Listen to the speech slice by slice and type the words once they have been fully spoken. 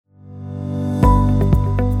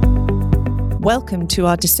Welcome to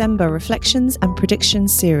our December Reflections and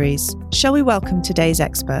Predictions series. Shall we welcome today's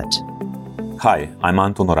expert? Hi, I'm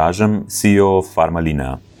Anton Orajem, CEO of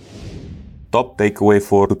Pharmalinea. Top takeaway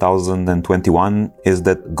for 2021 is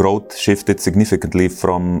that growth shifted significantly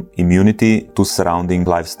from immunity to surrounding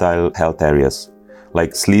lifestyle health areas,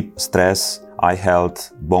 like sleep, stress, eye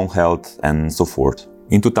health, bone health, and so forth.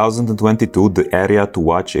 In 2022, the area to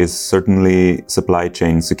watch is certainly supply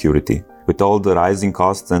chain security. With all the rising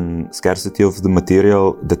costs and scarcity of the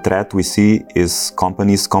material, the threat we see is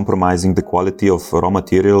companies compromising the quality of raw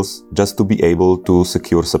materials just to be able to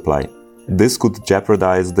secure supply. This could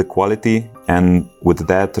jeopardize the quality and with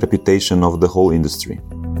that reputation of the whole industry.